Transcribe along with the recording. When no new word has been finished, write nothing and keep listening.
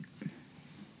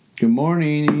Good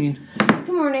morning. Good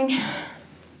morning.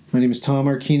 My name is Tom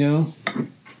Arquino.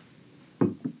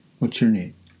 What's your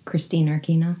name? Christine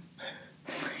Arquino.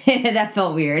 That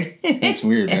felt weird. That's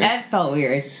weird, right? That felt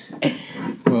weird.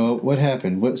 Well, what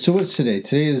happened? So what's today?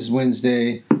 Today is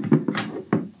Wednesday.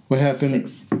 What happened?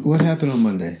 What happened on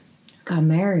Monday? Got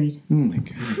married. Oh my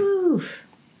God. Whew.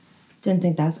 Didn't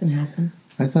think that was going to happen.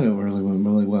 I thought it really went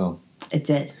really well. It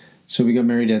did. So we got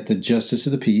married at the Justice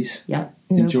of the Peace. Yep.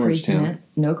 In Georgetown.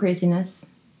 No craziness.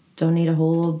 Don't need a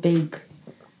whole big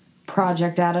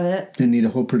project out of it. Didn't need a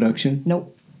whole production.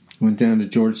 Nope. Went down to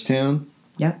Georgetown.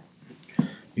 Yep.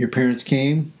 Your parents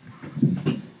came.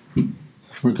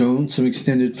 We're going. Some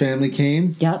extended family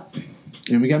came. Yep.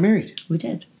 And we got married. We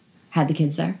did. Had the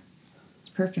kids there.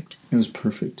 It's perfect. It was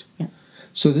perfect. Yeah.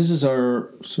 So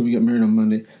we got married on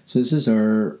Monday. So this is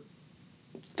our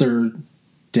third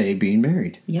day being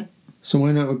married. Yep. So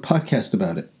why not we podcast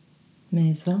about it?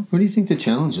 May as well. What do you think the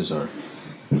challenges are?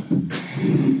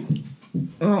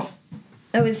 Well,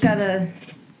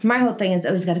 my whole thing is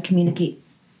always got to communicate.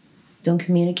 Don't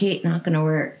communicate, not going to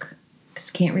work.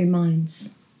 Because can't read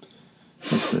minds.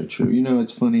 That's very true. You know,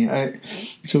 it's funny.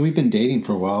 So we've been dating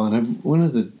for a while, and one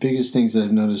of the biggest things that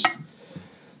I've noticed,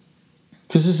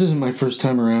 because this isn't my first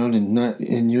time around, and not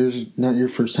your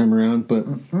first time around, but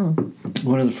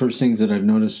one of the first things that I've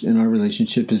noticed in our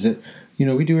relationship is that, you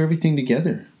know, we do everything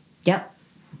together. Yep.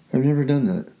 I've never done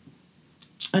that.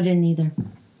 I didn't either.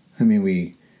 I mean,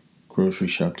 we grocery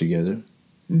shop together.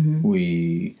 Mm-hmm.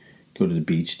 We go to the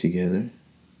beach together.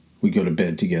 We go to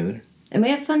bed together. And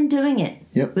we have fun doing it.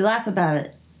 Yep. We laugh about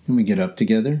it. And we get up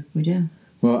together. We do.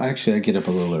 Well, actually, I get up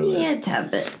a little earlier. Yeah, a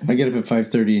tad bit. I get up at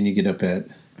 5:30 and you get up at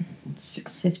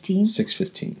 6:15.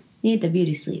 6:15. You need the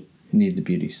beauty sleep. You need the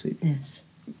beauty sleep. Yes.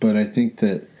 But I think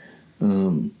that,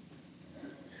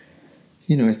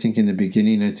 I think in the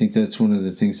beginning, I think that's one of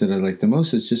the things that I like the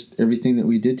most is just everything that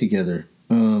we did together.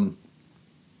 And,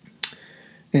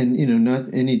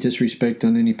 not any disrespect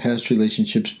on any past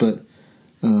relationships, but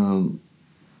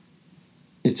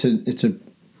it's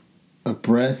a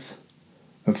breath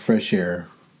of fresh air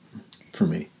for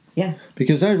me. Yeah.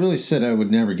 Because I really said I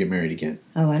would never get married again.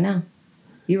 Oh, I know.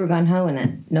 You were gung-ho in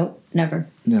it. Nope, never.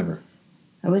 Never.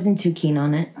 I wasn't too keen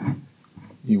on it.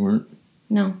 You weren't?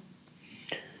 No.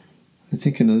 I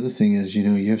think another thing is,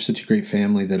 you have such a great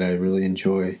family that I really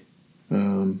enjoy.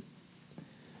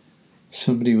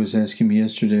 Somebody was asking me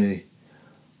yesterday,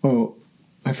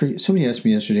 somebody asked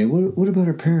me yesterday, what about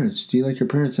her parents? Do you like your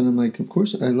parents? And I'm like, of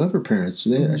course, I love her parents.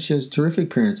 She has terrific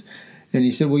parents. And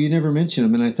he said, well, you never mention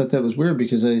them. And I thought that was weird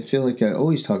because I feel like I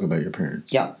always talk about your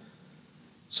parents. Yep.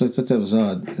 So I thought that was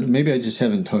odd. Maybe I just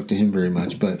haven't talked to him very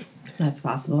much, but... That's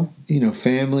possible.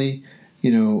 Family,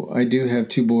 I do have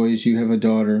 2 boys. You have a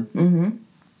daughter. Mm-hmm.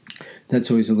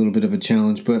 That's always a little bit of a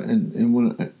challenge. But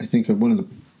I think one of the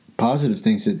positive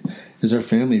things is our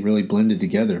family really blended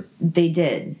together. They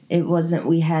did. It wasn't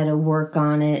we had to work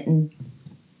on it and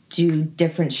do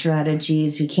different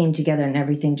strategies. We came together and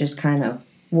everything just kind of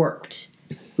worked.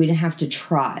 We didn't have to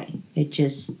try. It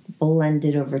just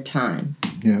blended over time.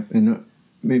 Yeah, and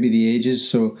maybe the ages.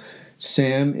 So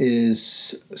Sam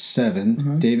is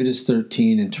 7, David is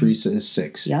 13, and Teresa is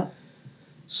 6. Yep.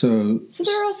 So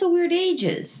they're also weird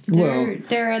ages.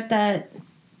 They're at that...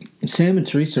 Sam and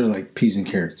Teresa are like peas and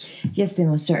carrots. Yes, they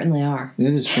most certainly are.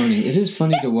 It is funny. It is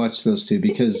funny to watch those two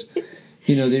because,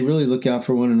 they really look out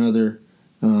for one another.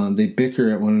 They bicker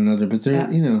at one another, but they're,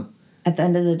 At the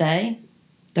end of the day,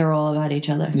 they're all about each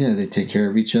other. Yeah, they take care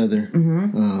of each other.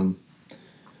 Mm-hmm.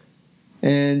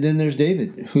 And then there's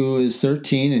David, who is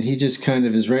 13, and he just kind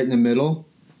of is right in the middle.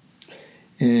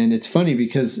 And it's funny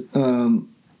because,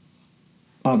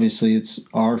 obviously, it's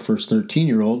our first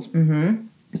 13-year-old. Mm-hmm.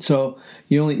 So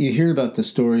you hear about the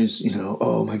stories,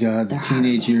 oh my God, the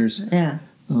teenage years. Yeah.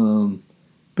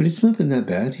 But it's not been that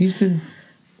bad. He's been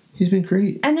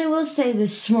great. And I will say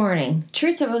this morning,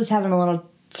 Teresa was having a little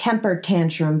temper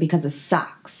tantrum because of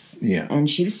socks. Yeah. And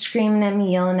she was screaming at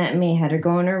me, yelling at me, had her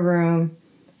go in her room.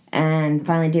 And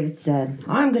finally David said,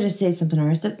 I'm going to say something to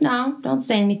her. I said, no, don't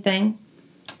say anything.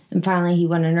 And finally he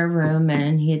went in her room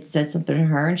and he had said something to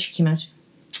her and she came out.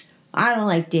 I don't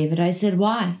like David. I said,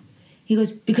 why? He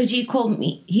goes, because he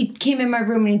came in my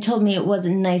room and he told me it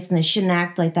wasn't nice and I shouldn't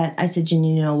act like that. I said,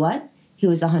 Jenny, you know what? He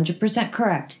was 100%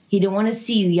 correct. He didn't want to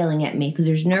see you yelling at me because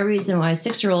there's no reason why a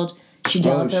 6-year-old should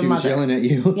yell at their mother. Oh, she was yelling at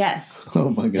you? Yes.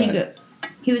 Oh, my God.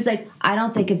 He was like, I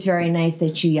don't think it's very nice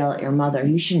that you yell at your mother.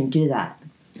 You shouldn't do that.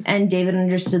 And David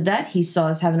understood that. He saw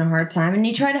us having a hard time and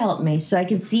he tried to help me. So I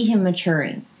could see him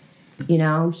maturing. He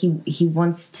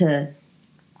wants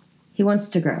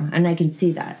to grow, and I can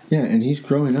see that. Yeah, and he's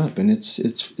growing up, and it's.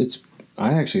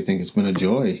 I actually think it's been a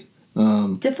joy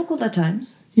Difficult at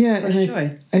times. Yeah, But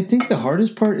and I think the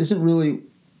hardest part isn't really.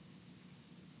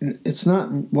 It's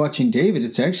not watching David.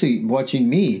 It's actually watching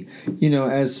me.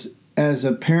 As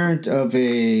a parent of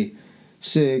a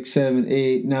 6, 7,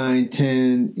 8, 9,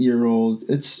 10-year-old,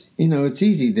 it's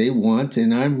easy. They want,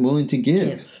 and I'm willing to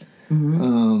give.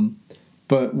 Mm-hmm.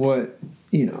 But what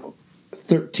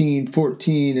 13,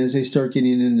 14, as they start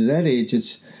getting into that age,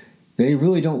 they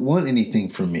really don't want anything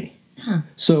from me. Huh.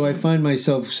 So I find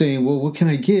myself saying, well, what can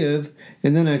I give?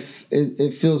 And then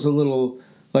it feels a little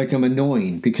like I'm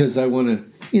annoying because I want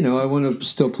to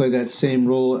still play that same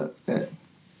role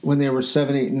when they were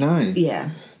 7, 8, and 9. Yeah.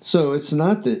 So it's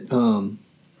not that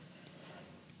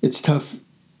it's tough.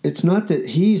 It's not that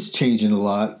he's changing a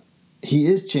lot. He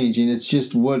is changing. It's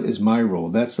just what is my role.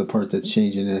 That's the part that's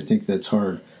changing, and I think that's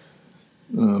hard.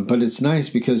 But it's nice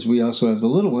because we also have the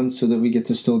little ones so that we get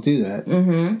to still do that.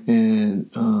 Mm-hmm.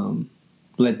 And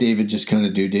let David just kind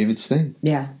of do David's thing.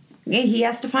 Yeah. He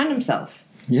has to find himself.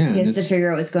 Yeah. He has to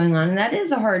figure out what's going on, and that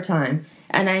is a hard time.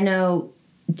 And I know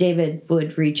David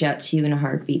would reach out to you in a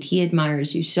heartbeat. He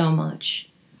admires you so much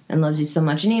and loves you so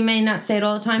much. And he may not say it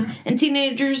all the time, and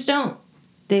teenagers don't.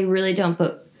 They really don't.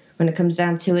 But when it comes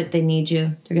down to it, they need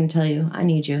you. They're going to tell you, I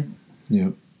need you.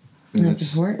 Yep. And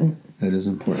that's important. That is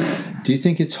important. Do you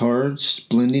think it's hard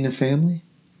splitting a family?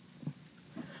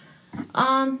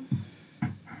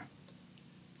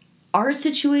 Our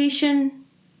situation,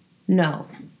 no.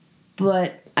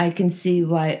 But I can see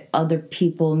why other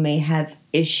people may have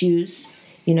issues.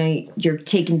 You're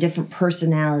taking different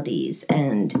personalities.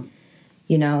 And,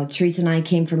 Teresa and I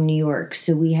came from New York,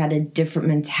 so we had a different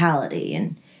mentality.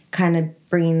 And kind of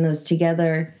bringing those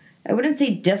together, I wouldn't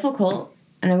say difficult,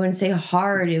 and I wouldn't say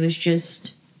hard. It was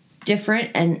just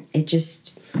different, and it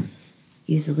just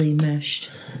easily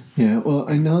meshed. Yeah, well,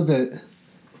 I know that,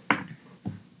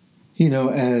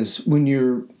 as when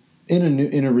you're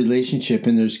in a relationship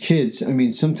and there's kids, I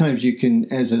mean, sometimes you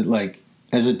can, as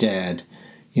a dad,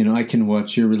 I can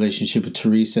watch your relationship with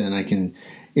Teresa, and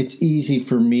it's easy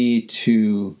for me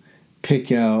to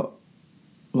pick out,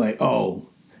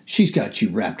 she's got you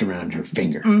wrapped around her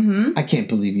finger. Mm-hmm. I can't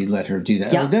believe you let her do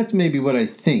that. Yeah. Or that's maybe what I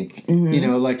think.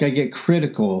 Mm-hmm. I get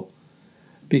critical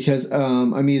because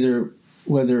I'm either,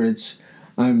 whether it's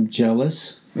I'm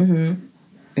jealous, Mm-hmm.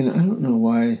 and I don't know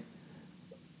why.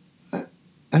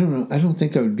 I don't know. I don't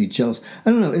think I would be jealous. I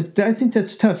don't know. I think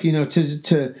that's tough,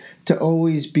 to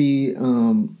always be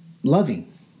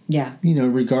loving. Yeah.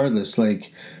 Regardless,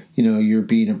 you're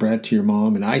being a brat to your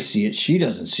mom, and I see it. She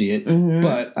doesn't see it, Mm-hmm.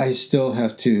 but I still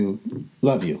have to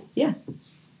love you. Yeah.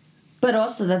 But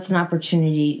also, that's an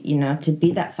opportunity, to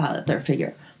be that father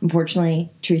figure. Unfortunately,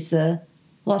 Teresa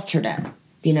lost her dad.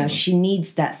 She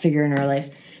needs that figure in her life.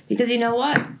 Because you know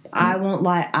what? I won't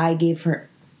lie. I gave her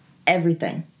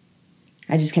everything.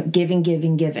 I just kept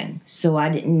giving. So I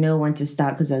didn't know when to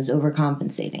stop because I was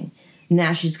overcompensating.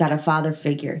 Now she's got a father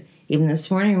figure. Even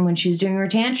this morning when she was doing her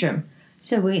tantrum, I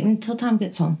said, wait until Tom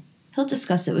gets home. He'll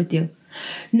discuss it with you.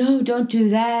 No, don't do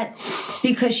that.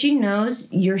 Because she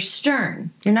knows you're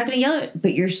stern. You're not going to yell at it,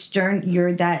 but you're stern.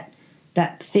 You're that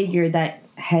figure that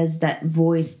has that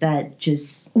voice that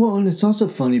just... Well, and it's also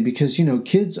funny because,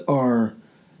 kids are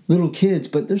little kids,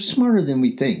 but they're smarter than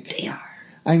we think. They are.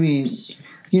 I mean,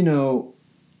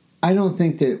 I don't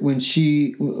think that when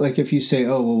she, if you say,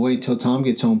 oh, well, wait till Tom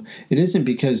gets home, it isn't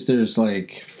because there's,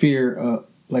 fear,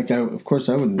 of course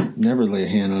I would never lay a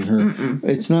hand on her. Mm-mm.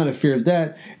 It's not a fear of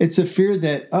that. It's a fear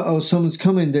that, someone's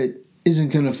coming that isn't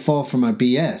going to fall for my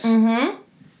BS. Mm-hmm.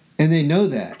 And they know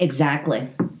that. Exactly.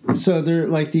 So they're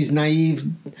like these naive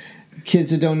kids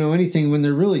that don't know anything when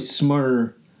they're really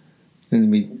smarter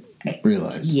than we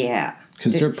realize. Yeah.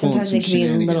 Because they're pulling some shenanigans. Sometimes they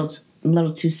can be a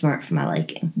little too smart for my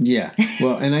liking. Yeah.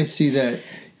 Well, and I see that,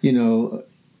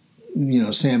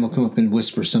 Sam will come up and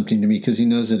whisper something to me because he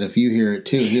knows that if you hear it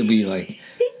too, he'll be like,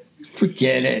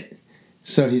 forget it.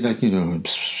 So he's like,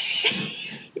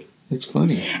 it's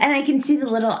funny. And I can see the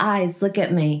little eyes look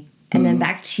at me and then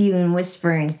back to you and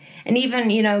whispering. And even,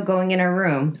 going in her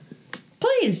room.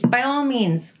 Please, by all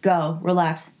means, go,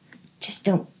 relax. Just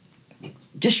don't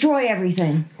destroy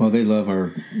everything. Well, they love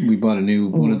we bought a new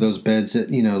one of those beds that,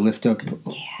 lift up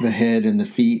the head and the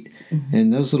feet. Mm-hmm.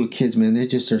 And those little kids, man, they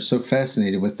just are so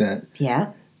fascinated with that.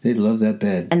 Yeah. They love that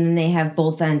bed. And then they have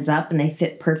both ends up and they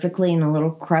fit perfectly in a little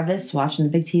crevice watching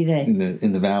the big TV.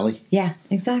 In the valley? Yeah,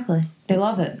 exactly. They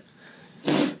love it.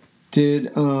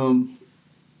 Did,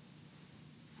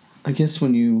 I guess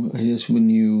when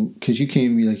you, because you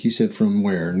came, like you said, from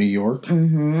where? New York?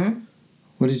 Mm-hmm.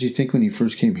 What did you think when you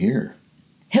first came here?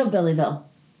 Hillbillyville.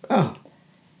 Oh.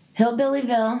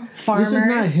 Hillbillyville, farmers. This is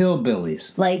not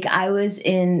hillbillies. I was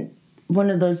in one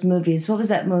of those movies. What was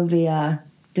that movie?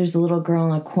 There's a little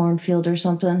girl in a cornfield or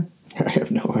something. I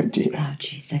have no idea. Oh,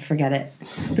 jeez, I forget it.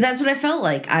 But that's what I felt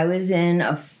like. I was in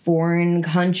a foreign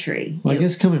country. Well, I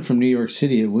guess coming from New York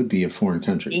City, it would be a foreign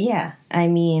country. Yeah. I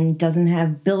mean, doesn't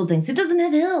have buildings. It doesn't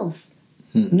have hills.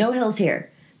 No hills here.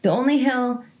 The only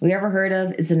hill we ever heard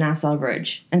of is the Nassau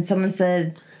Bridge. And someone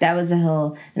said that was a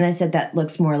hill. And I said that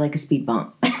looks more like a speed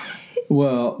bump.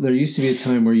 Well, there used to be a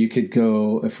time where you could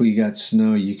go, if we got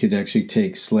snow, you could actually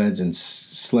take sleds and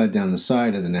sled down the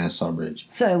side of the Nassau Bridge.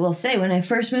 So I will say, when I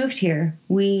first moved here,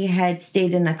 we had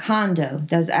stayed in a condo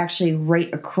that was actually right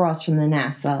across from the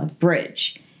Nassau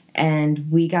Bridge.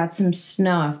 And we got some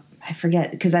snow. I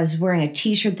forget, because I was wearing a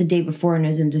T-shirt the day before and it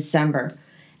was in December.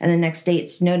 And the next day it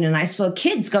snowed and I saw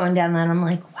kids going down that. And I'm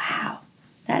like, wow,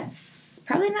 that's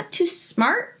probably not too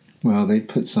smart. Well, they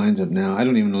put signs up now. I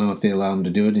don't even know if they allow them to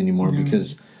do it anymore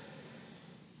because,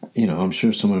 I'm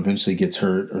sure someone eventually gets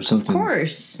hurt or something. Of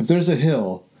course. If there's a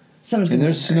hill and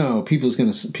there's snow, people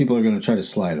are gonna try to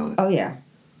slide on it. Oh yeah,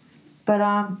 but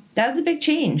that was a big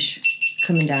change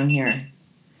coming down here.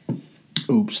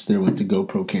 Oops, there went the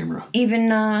GoPro camera. Even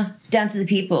down to the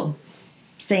people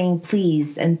saying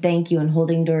please and thank you and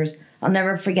holding doors. I'll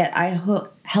never forget. I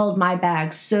held my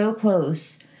bag so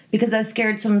close because I was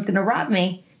scared someone's gonna rob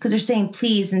me. Because they're saying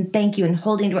please and thank you and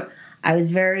holding door. I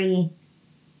was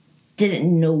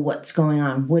didn't know what's going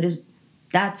on.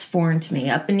 That's foreign to me.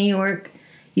 Up in New York,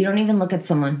 you don't even look at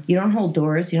someone. You don't hold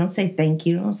doors. You don't say thank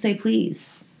you. You don't say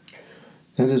please.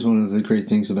 That is one of the great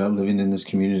things about living in this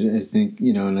community. I think,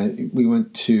 we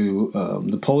went to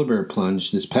the Polar Bear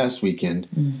Plunge this past weekend,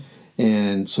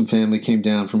 and some family came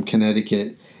down from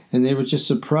Connecticut, and they were just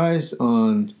surprised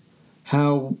on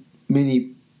how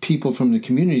many people from the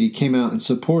community came out and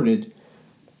supported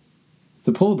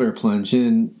the Polar Bear Plunge,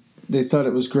 and they thought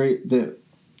it was great that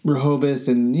Rehoboth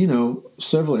and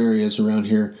several areas around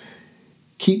here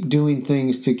keep doing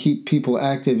things to keep people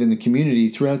active in the community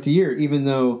throughout the year, even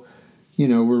though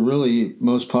we're really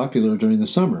most popular during the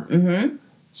summer.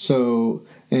 So,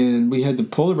 and we had the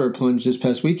Polar Bear Plunge this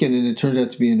past weekend, and it turned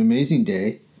out to be an amazing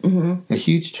day, a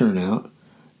huge turnout.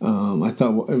 I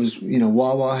thought it was,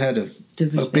 Wawa had a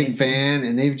big van,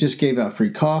 and they just gave out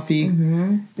free coffee,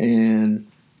 and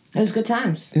it was good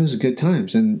times. It was good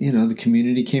times, and the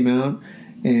community came out,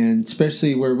 and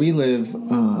especially where we live,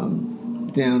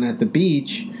 down at the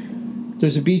beach.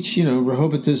 There's a beach,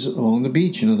 Rehoboth is along the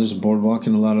beach. There's a boardwalk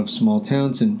in a lot of small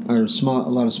towns a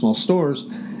lot of small stores,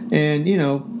 and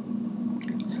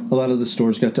a lot of the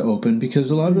stores got to open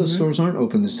because a lot of those stores aren't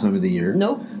open this time of the year.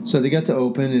 Nope. So they got to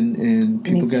open and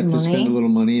people got to spend a little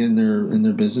money in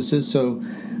their businesses. So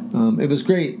it was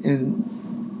great.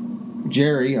 And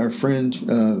Jerry, our friend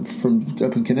from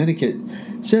up in Connecticut,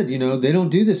 said, they don't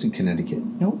do this in Connecticut.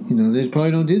 Nope. They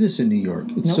probably don't do this in New York.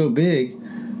 It's so big.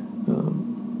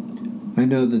 I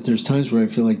know that there's times where I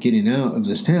feel like getting out of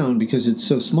this town because it's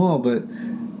so small, but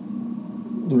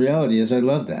the reality is I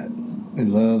love that. I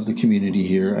love the community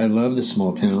here. I love the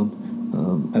small town.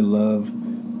 I love,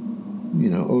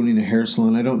 owning a hair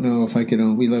salon. I don't know if I could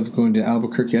own. We love going to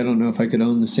Albuquerque. I don't know if I could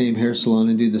own the same hair salon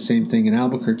and do the same thing in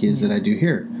Albuquerque as that I do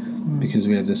here, because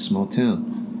we have this small town.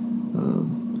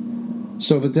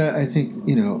 But that I think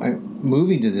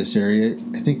moving to this area,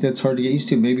 I think that's hard to get used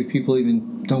to. Maybe people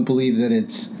even don't believe that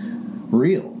it's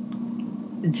real.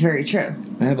 It's very true.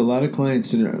 I have a lot of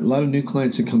new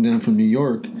clients that come down from New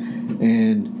York,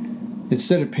 and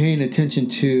instead of paying attention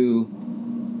to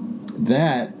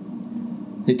that,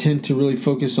 they tend to really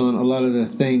focus on a lot of the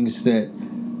things that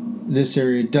this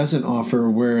area doesn't offer,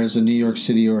 whereas a New York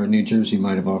City or a New Jersey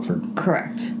might have offered.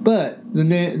 Correct. But the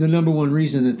number one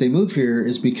reason that they move here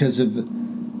is because of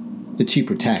the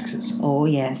cheaper taxes. Oh,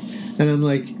 yes. And I'm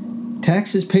like,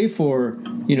 taxes pay for,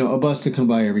 a bus to come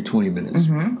by every 20 minutes.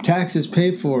 Taxes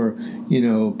pay for,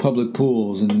 public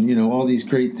pools and, all these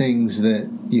great things that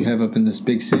you have up in this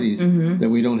big cities that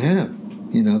we don't have.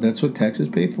 That's what taxes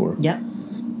pay for. Yep.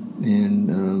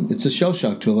 And it's a shell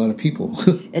shock to a lot of people.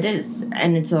 It is.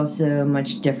 And it's also a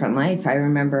much different life. I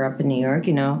remember up in New York,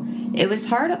 it was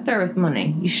hard up there with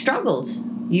money. You struggled.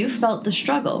 You felt the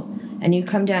struggle. And you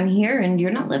come down here and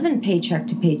you're not living paycheck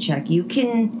to paycheck. You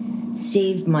can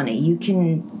save money. You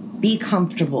can be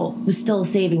comfortable with still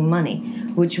saving money,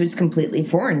 which was completely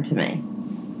foreign to me,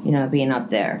 being up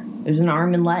there. It was an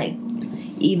arm and leg.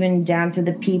 Even down to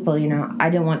the people, I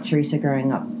didn't want Teresa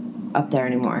growing up there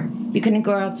anymore. You couldn't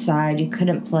go outside. You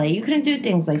couldn't play. You couldn't do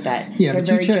things like that. Yeah, They're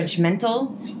very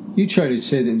judgmental. You try to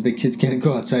say that the kids can't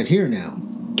go outside here now.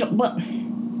 Well,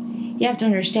 you have to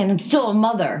understand, I'm still a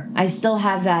mother. I still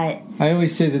have that. I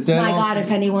always say that. My God,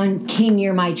 if anyone came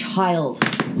near my child,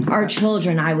 our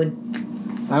children, I would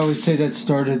I always say that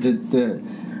started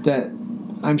that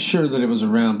I'm sure that it was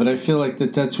around, but I feel like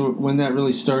that's when that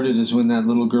really started is when that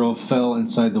little girl fell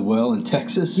inside the well in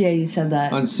Texas. Yeah, you said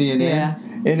that. On CNN. Yeah.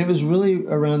 And it was really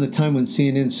around the time when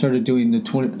CNN started doing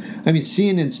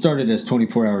CNN started as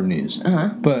 24-hour news. Uh-huh.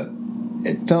 But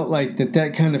it felt like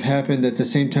that kind of happened at the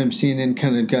same time CNN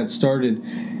kind of got started.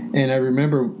 And I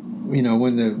remember,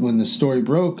 when the story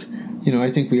broke, I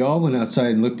think we all went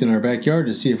outside and looked in our backyard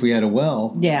to see if we had a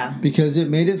well. Yeah. Because it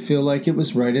made it feel like it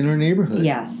was right in our neighborhood.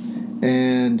 Yes.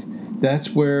 And that's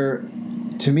where,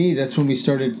 to me, that's when we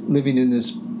started living in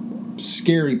this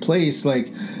scary place.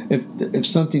 Like, if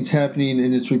something's happening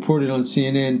and it's reported on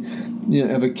CNN,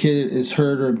 if a kid is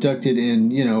hurt or abducted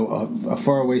in, a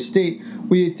faraway state,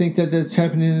 we think that that's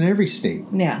happening in every state.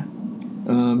 Yeah.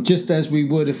 Just as we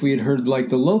would if we had heard, like,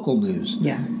 the local news.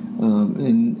 Yeah.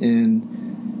 And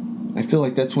I feel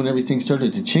like that's when everything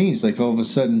started to change. Like, all of a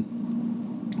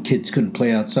sudden, kids couldn't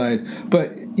play outside.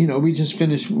 But, we just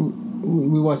finished...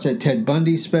 We watched that Ted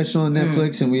Bundy special on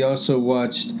Netflix, and we also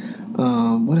watched...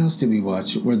 what else did we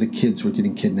watch where the kids were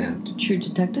getting kidnapped? True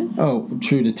Detective? Oh,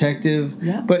 True Detective.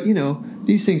 Yeah. But,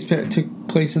 these things took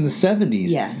place in the 70s.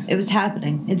 Yeah, it was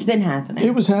happening. It's been happening.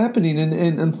 It was happening,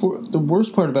 and the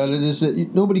worst part about it is that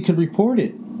nobody could report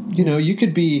it. You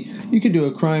could do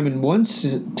a crime in one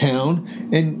town,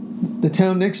 and the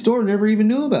town next door never even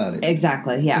knew about it.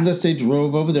 Exactly, yeah. Unless they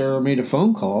drove over there or made a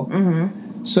phone call.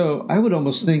 Mm-hmm. So I would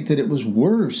almost think that it was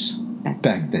worse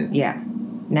back then. Yeah.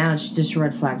 Now it's just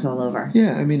red flags all over.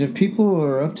 Yeah, I mean, if people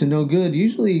are up to no good,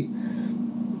 usually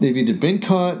they've either been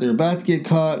caught, they're about to get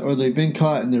caught, or they've been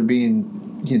caught and they're being,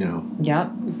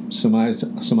 Yep. Some eyes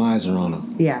are on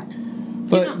them. Yeah.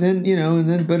 But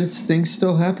but things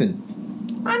still happen.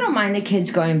 I don't mind the kids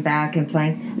going back and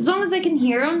playing. As long as I can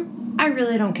hear them, I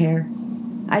really don't care.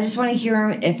 I just want to hear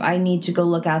them. If I need to go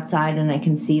look outside and I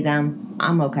can see them,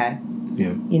 I'm okay.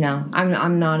 Yeah.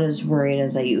 I'm not as worried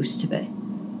as I used to be.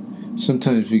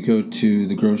 Sometimes we go to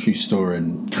the grocery store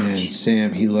and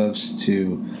Sam, he loves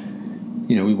to,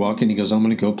 we walk in, he goes, I'm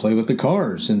going to go play with the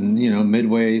cars. And,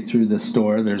 midway through the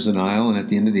store, there's an aisle, and at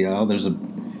the end of the aisle, there's a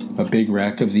big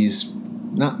rack of these,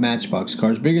 not Matchbox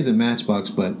cars, bigger than Matchbox,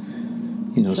 but,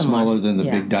 smaller than the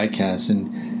big die-cast.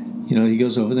 And, he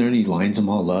goes over there and he lines them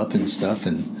all up and stuff.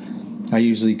 And I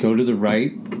usually go to the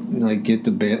right, and I get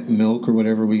the milk or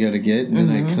whatever we got to get, and then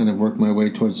I kind of work my way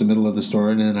towards the middle of the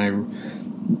store, and then I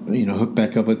hook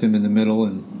back up with him in the middle.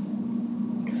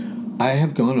 And I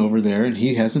have gone over there, and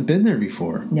he hasn't been there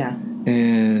before. Yeah.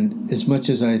 And as much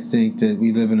as I think that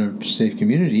we live in a safe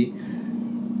community,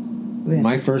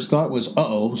 my first thought was,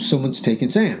 someone's taking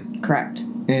Sam. Correct.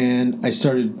 And I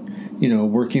started,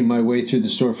 working my way through the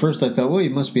store. First I thought, well, he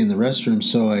must be in the restroom.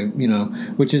 So I,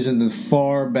 which is in the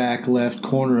far back left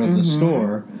corner of the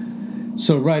store.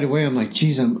 So right away I'm like,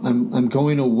 geez, I'm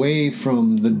going away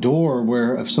from the door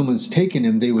where if someone's taking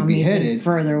him, they would be headed.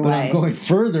 Further away. But I'm going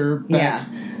further back.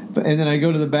 Yeah. And then I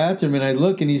go to the bathroom and I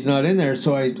look and he's not in there.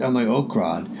 So I'm like, oh,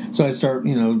 God. So I start,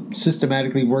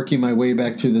 systematically working my way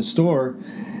back to the store.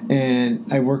 And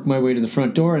I work my way to the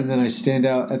front door. And then I stand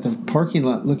out at the parking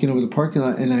lot, looking over the parking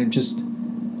lot. And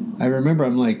I remember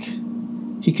I'm like,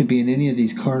 he could be in any of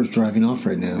these cars driving off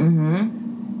right now.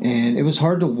 Mm-hmm. And it was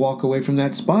hard to walk away from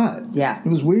that spot. Yeah. It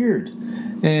was weird.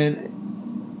 And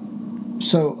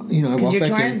so, I walk back in. Because you're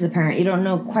torn as a parent. You don't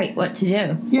know quite what to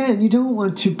do. Yeah, and you don't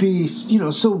want to be,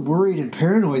 so worried and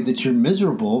paranoid that you're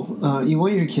miserable. You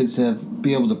want your kids to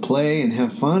be able to play and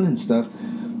have fun and stuff.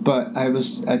 But I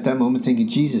was, at that moment, thinking,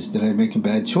 Jesus, did I make a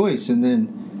bad choice? And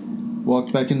then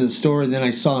walked back into the store, and then I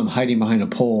saw him hiding behind a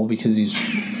pole because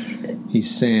he's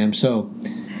Sam. So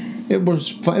it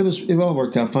all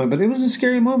worked out fine. But it was a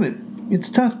scary moment. It's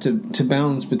tough to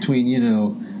balance between,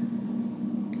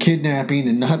 kidnapping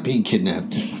and not being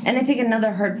kidnapped. And I think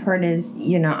another hard part is,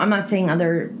 I'm not saying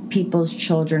other people's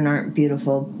children aren't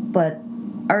beautiful, but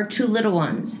our two little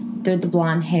ones, they're the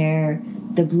blonde hair,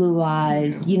 the blue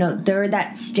eyes, they're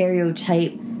that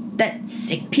stereotype that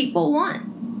sick people want,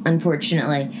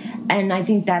 unfortunately. And I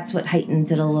think that's what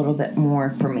heightens it a little bit more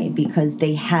for me, because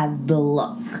they have the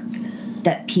look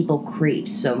that people crave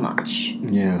so much.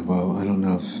 Yeah, well, I don't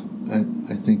know if...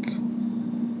 I think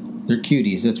they're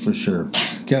cuties, that's for sure.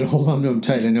 Got to hold on to them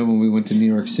tight. I know when we went to New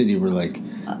York City, we're like,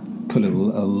 put a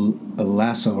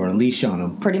lasso or a leash on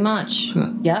them. Pretty much.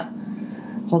 Huh. Yep.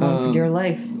 Hold on for dear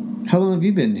life. How long have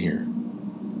you been here?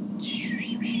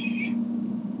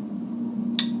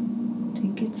 I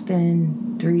think it's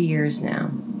been 3 years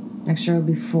now. Next year will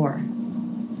be 4.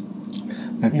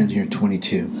 I've been here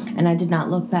 22. And I did not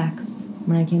look back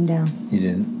when I came down. You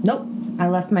didn't? Nope. I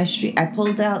left my street. I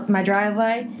pulled out my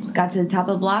driveway, got to the top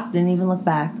of the block, didn't even look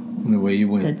back. And away you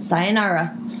went. Said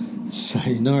sayonara.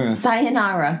 Sayonara.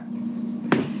 Sayonara.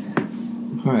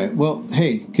 All right. Well,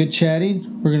 hey, good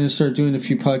chatting. We're going to start doing a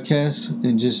few podcasts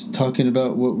and just talking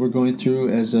about what we're going through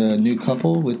as a new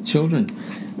couple with children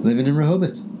living in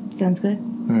Rehoboth. Sounds good.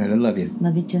 All right. I love you.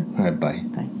 Love you too. All right. Bye.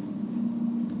 Bye.